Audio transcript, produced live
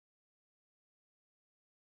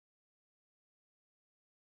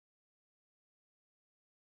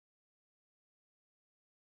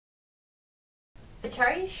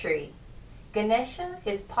Acharya Shree, Ganesha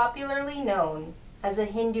is popularly known as a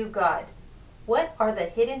Hindu god. What are the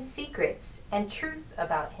hidden secrets and truth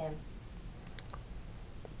about him?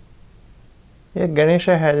 Yeah,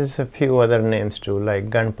 Ganesha has a few other names too, like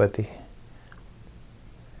𝗏𝗵𝗿𝗆.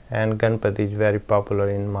 And 𝗏𝗵𝗿𝗆 is very popular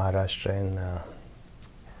in Maharashtra,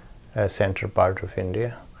 in central part of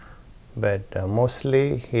India. But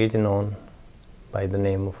mostly he is known by the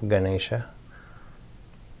name of Ganesha.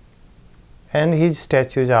 And his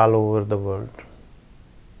statues all over the world.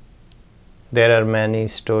 There are many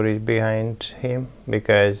stories behind him,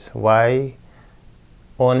 because why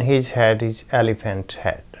on his head is elephant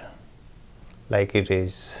head, like it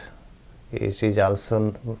is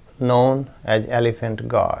also known as elephant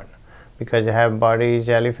god, because half body is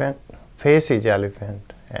elephant, face is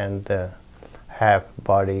elephant, and the half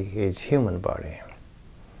body is human body.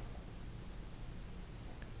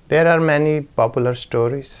 There are many popular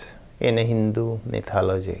stories in Hindu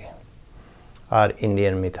mythology or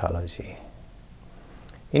Indian mythology.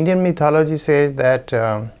 Indian mythology says that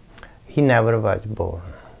he never was born.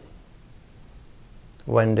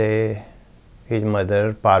 One day his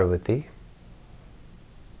mother Parvati,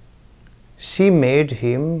 she made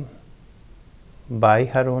him by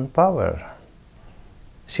her own power.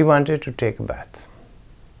 She wanted to take a bath.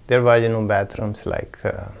 There was no bathrooms like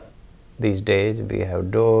these days. We have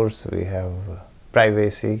doors, we have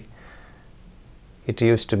privacy. It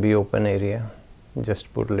used to be open area.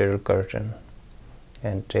 Just put a little curtain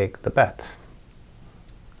and take the bath.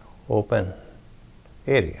 Open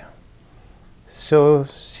area. So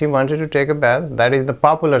she wanted to take a bath. That is the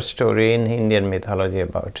popular story in Indian mythology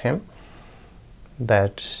about him.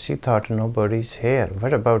 That she thought, nobody's here.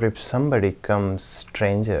 What about if somebody comes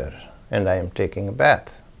stranger and I am taking a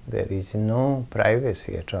bath? There is no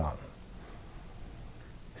privacy at all.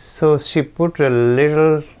 So she put a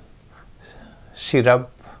little, she rubbed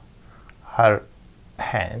her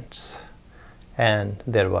hands, and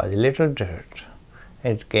there was little dirt.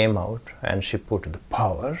 It came out, and she put the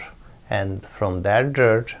power, and from that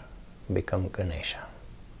dirt became Ganesha.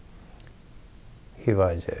 He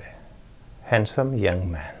was a handsome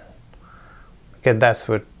young man. Okay, that's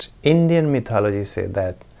what Indian mythology says,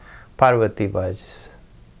 that Parvati was,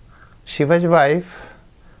 she was wife,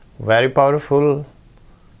 very powerful,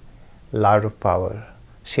 lot of power.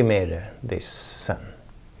 She made this son.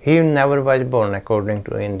 He never was born according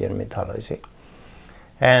to Indian mythology.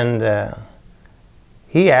 And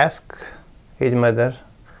he asked his mother,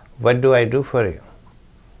 what do I do for you?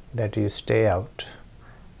 That you stay out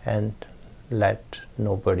and let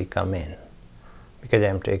nobody come in, because I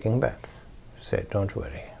am taking bath. She said, don't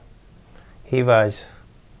worry. He was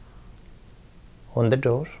on the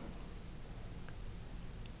door.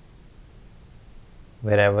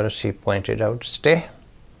 Wherever she pointed out, stay.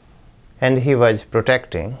 And he was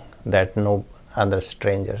protecting that no other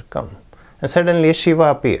stranger come. And suddenly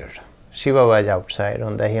Shiva appeared. Shiva was outside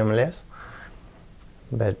on the Himalayas.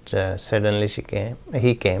 But suddenly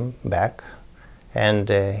he came back, and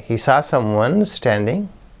he saw someone standing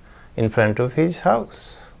in front of his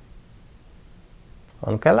house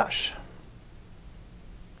on Kailash.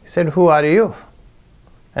 He said, who are you?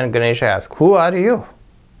 And Ganesha asked, who are you?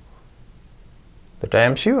 That I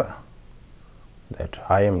am Shiva. That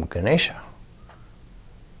I am Ganesha.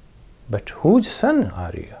 But whose son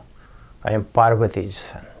are you? I am Parvati's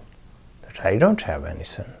son. That I don't have any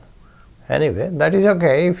son. Anyway, that is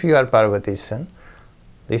okay if you are Parvati's son.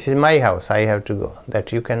 This is my house, I have to go.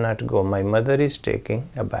 That you cannot go. My mother is taking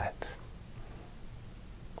a bath.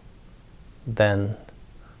 Then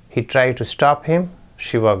he tried to stop him.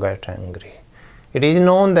 Shiva got angry. It is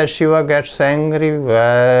known that Shiva gets angry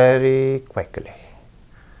very quickly.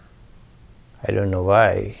 I don't know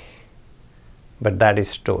why, but that is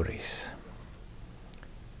stories.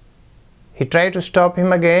 He tried to stop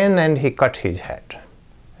him again, and he cut his head,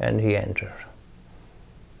 and he entered.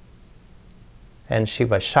 And she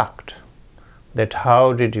was shocked that,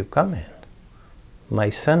 how did you come in? My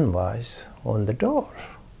son was on the door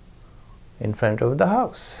in front of the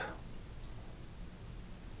house.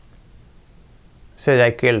 Says,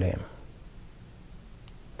 I killed him.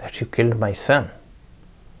 That you killed my son.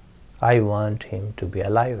 I want him to be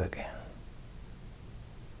alive again.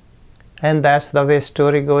 And that's the way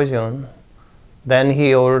story goes on. Then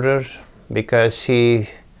he ordered, because she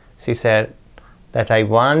said that I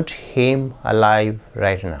want him alive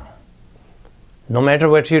right now. No matter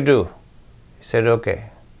what you do. He said, okay,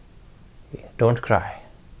 don't cry.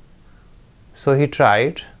 So he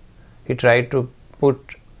tried to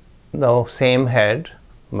put the same head,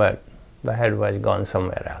 but the head was gone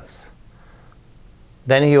somewhere else.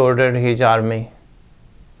 Then he ordered his army,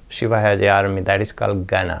 Shiva has an army that is called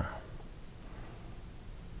Gana.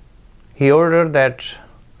 He ordered that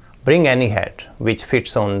bring any head which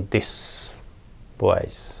fits on this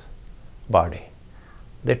boy's body.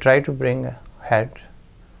 They try to bring a head,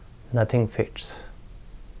 nothing fits.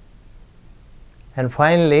 And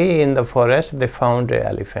finally in the forest they found an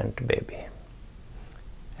elephant baby.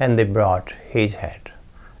 And they brought his head.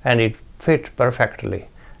 And it fit perfectly.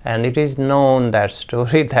 And it is known, that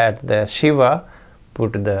story, that the Shiva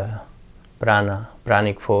put the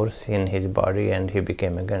pranic force in his body and he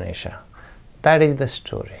became a Ganesha. That is the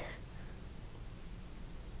story.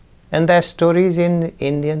 And that story is in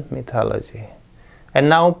Indian mythology. And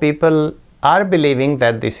now people are believing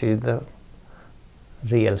that this is the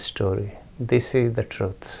real story. This is the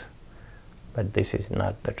truth. But this is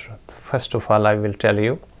not the truth. First of all, I will tell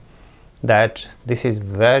you that this is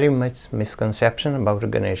very much misconception about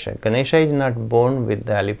Ganesha. Ganesha is not born with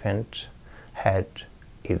the elephant head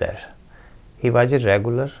either. He was a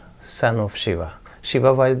regular son of Shiva.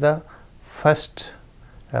 Shiva was the first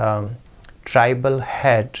tribal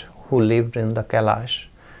head who lived in the Kailash,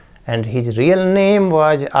 and his real name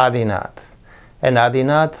was Adinath. And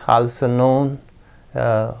Adinath also known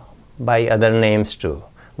by other names too.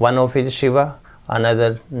 One of is Shiva,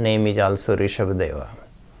 another name is also Rishabhdeva.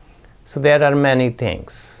 So there are many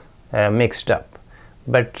things mixed up,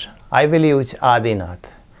 but I will use Adinath.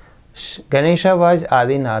 Ganesha was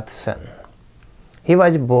Adinath's son. He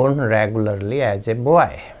was born regularly as a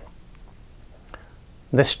boy.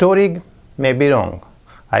 The story may be wrong.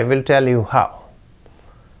 I will tell you how.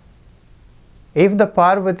 If the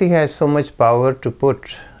Parvati has so much power to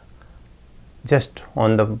put just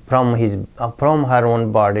on the from her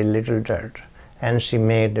own body little dirt, and she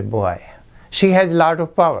made a boy, she has a lot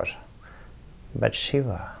of power. But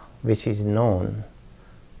Shiva, which is known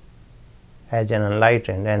as an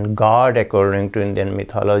enlightened and God according to Indian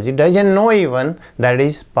mythology, doesn't know even that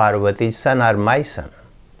is Parvati's son or my son.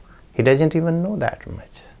 He doesn't even know that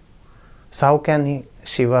much. So how can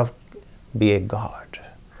Shiva be a god?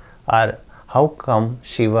 Or how come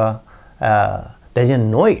Shiva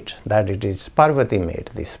doesn't know it, that it is Parvati made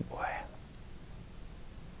this boy?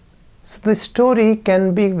 So the story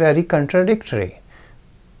can be very contradictory.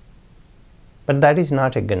 But that is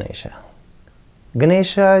not a Ganesha.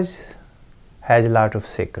 Ganesha has a lot of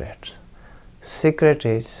secrets. Secret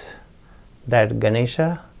is that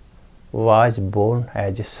Ganesha was born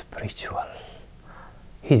as a spiritual.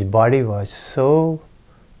 His body was so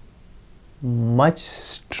much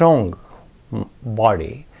strong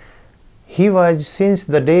body. He was, since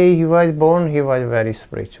the day he was born, he was very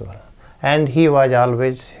spiritual. And he was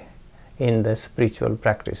always in the spiritual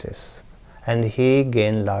practices. And he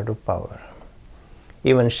gained a lot of power.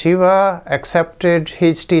 Even Shiva accepted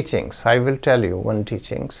his teachings. I will tell you one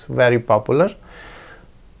teachings, very popular.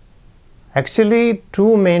 Actually,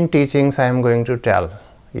 two main teachings I am going to tell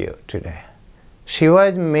you today.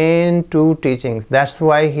 Shiva's main two teachings, that's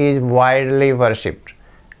why he is widely worshipped.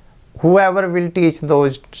 Whoever will teach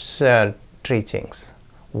those teachings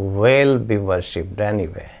will be worshipped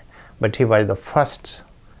anyway. But he was the first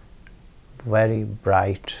very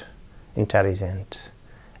bright, intelligent,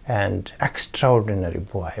 and extraordinary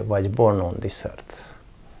boy was born on this earth.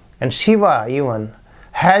 And Shiva even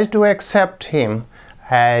has to accept him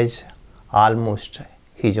as almost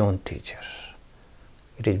his own teacher.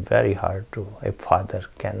 It is very hard to, a father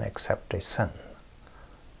can accept a son.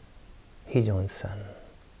 His own son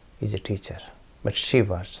is a teacher. But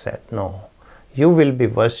Shiva said, no, you will be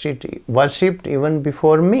worshipped even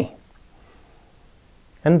before me.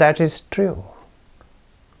 And that is true.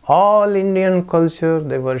 All Indian culture,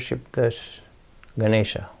 they worship the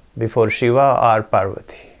Ganesha before Shiva or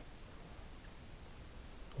Parvati.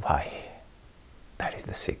 Why? That is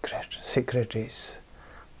the secret. Secret is,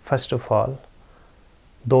 first of all,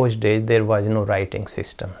 those days there was no writing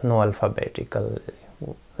system, no alphabetical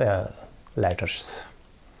letters,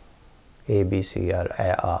 A, B, C or A,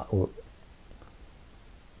 A, U.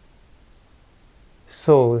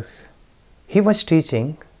 So he was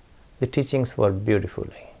teaching, the teachings were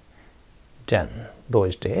beautifully done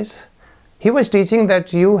those days. He was teaching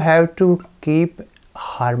that you have to keep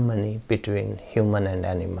harmony between human and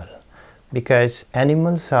animal, because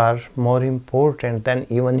animals are more important than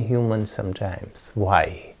even humans sometimes.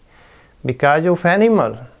 Why? Because of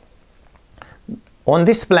animal. On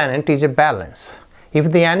this planet is a balance.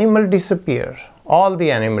 If the animal disappear, all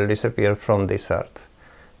the animal disappear from this earth,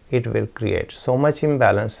 it will create so much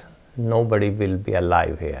imbalance, nobody will be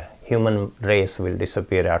alive here. Human race will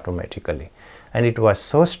disappear automatically. And it was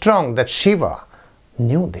so strong that Shiva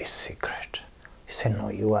knew this secret. He said, no,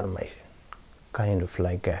 you are my kind of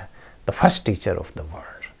like the first teacher of the world.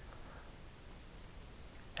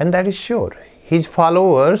 And that is sure. His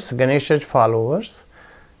followers, Ganesha's followers,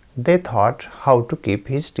 they thought how to keep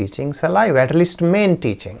his teachings alive, at least main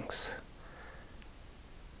teachings.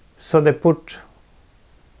 So they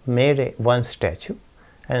made one statue,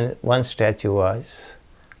 and one statue was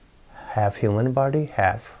half human body,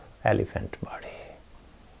 half elephant body.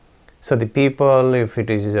 So the people, if it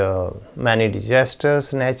is many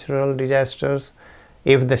disasters, natural disasters,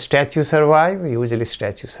 if the statue survives, usually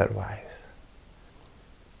statue survives.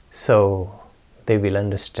 So they will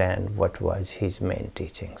understand what was his main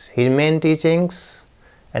teachings. His main teachings,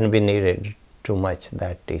 and we needed too much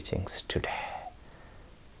that teachings today.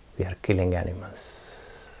 We are killing animals.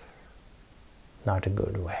 Not a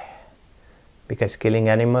good way. Because killing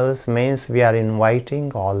animals means we are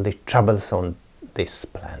inviting all the troubles on this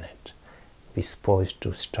planet. We're supposed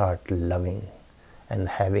to start loving and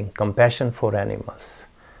having compassion for animals.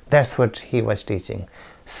 That's what he was teaching.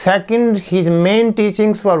 Second, his main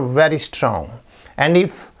teachings were very strong. And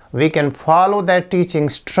if we can follow that teaching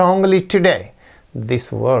strongly today,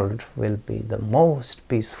 this world will be the most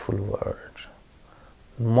peaceful world.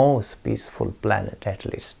 Most peaceful planet, at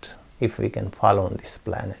least, if we can follow on this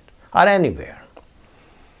planet or anywhere.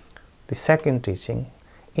 The second teaching,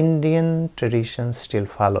 Indian tradition still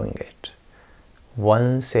following it.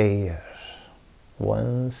 Once a year,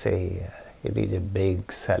 it is a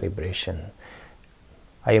big celebration.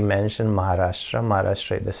 I mentioned Maharashtra.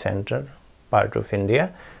 Maharashtra is the center part of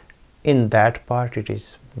India. In that part, it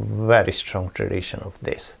is very strong tradition of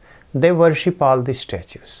this. They worship all the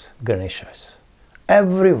statues, Ganeshas.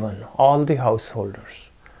 Everyone, all the householders.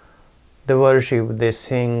 They worship, they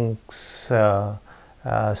sing stotras,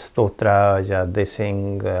 they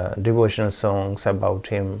sing devotional songs about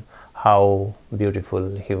him, how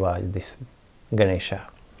beautiful he was, this Ganesha.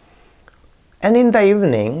 And in the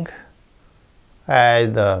evening,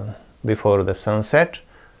 before the sunset,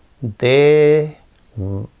 they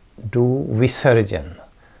do visarjan.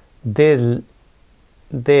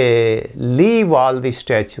 They leave all the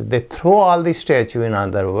statue, they throw all the statue, in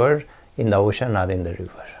other words, in the ocean or in the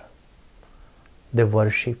river. They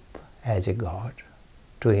worship as a god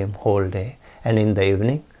to him whole day, and in the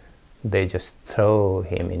evening they just throw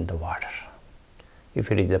him in the water.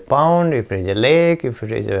 If it is a pond, if it is a lake, if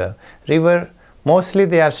it is a river, mostly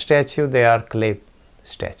they are statue, they are clay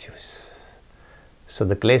statues. So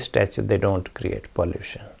the clay statue, they don't create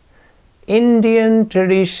pollution. Indian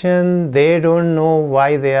tradition, they don't know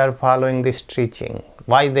why they are following this teaching,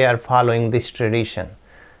 why they are following this tradition.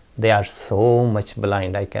 They are so much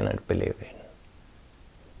blind, I cannot believe it.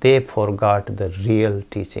 They forgot the real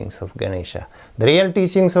teachings of Ganesha. The real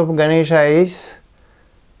teachings of Ganesha is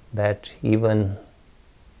that even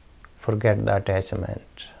forget the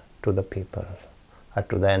attachment to the people or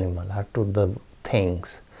to the animal or to the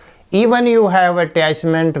things. Even you have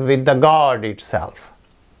attachment with the God itself,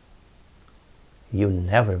 you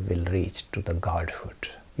never will reach to the Godhood.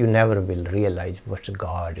 You never will realize what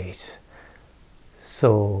God is.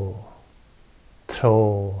 So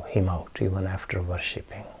throw him out even after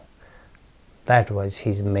worshipping. That was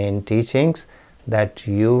his main teachings, that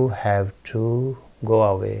you have to go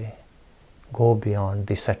away, go beyond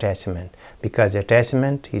this attachment, because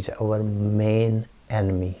attachment is our main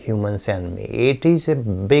enemy, human's enemy. It is the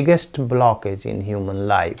biggest blockage in human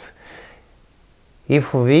life.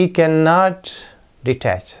 If we cannot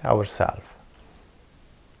detach ourselves,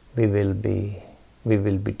 we will be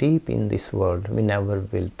deep in this world. We never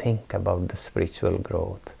will think about the spiritual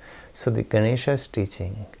growth. So the Ganesha's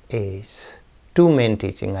teaching is two main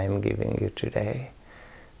teaching I am giving you today.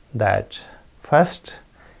 That first,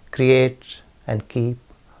 create and keep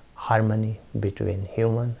harmony between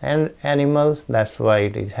human and animals. That's why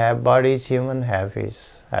it is half body is human, half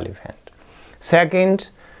is elephant. Second,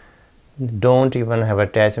 don't even have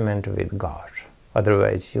attachment with God.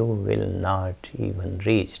 Otherwise you will not even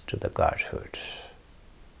reach to the Godhood.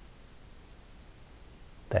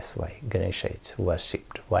 That's why Ganesha is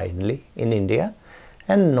worshipped widely in India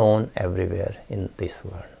and known everywhere in this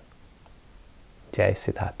world. Jai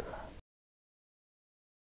Siddhayatan.